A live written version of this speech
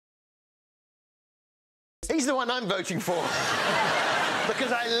He's the one I'm voting for.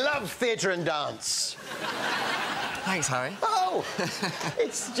 Because I love theatre and dance. Thanks, Harry. Oh,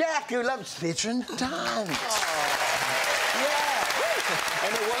 it's Jack who loves theatre and dance. Oh. Yeah.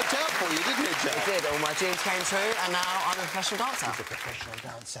 And it worked out for you, didn't it, Jack? It did. All my dreams came true, and now I'm a professional dancer. He's a professional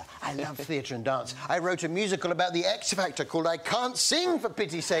dancer. I love theatre and dance. I wrote a musical about the X Factor called I Can't Sing, for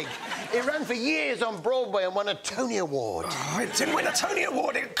pity's sake. It ran for years on Broadway and won a Tony Award. Oh, it didn't win a Tony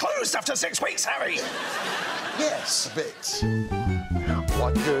Award. It closed after 6 weeks, Harry. Yes, a bit.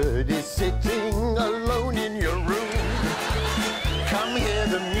 What good is sitting alone in your room? Come hear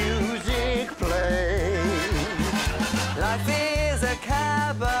the music play. Life is a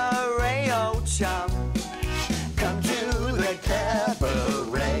cabaret, old chum. Come to the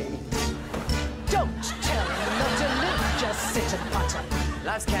cabaret. Don't tell me not to live, just sit and putter.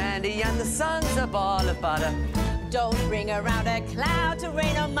 Life's candy and the sun's a ball of butter. Don't bring around a cloud to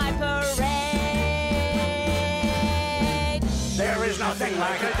rain on my parade. There is nothing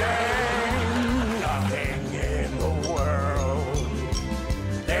like a dame, nothing in the world.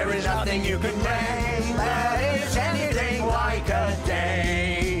 There is nothing you can name that is anything like a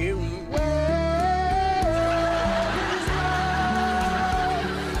dame.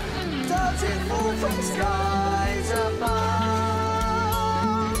 Does it fall from skies above?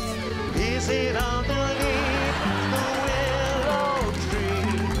 Is it underneath the willow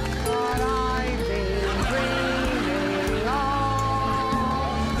tree What I've been dreaming of.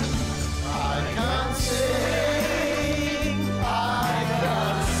 I can't sing, I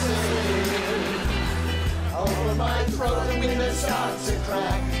can't sing. Over my throat the windows start to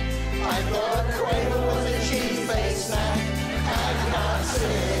crack. I thought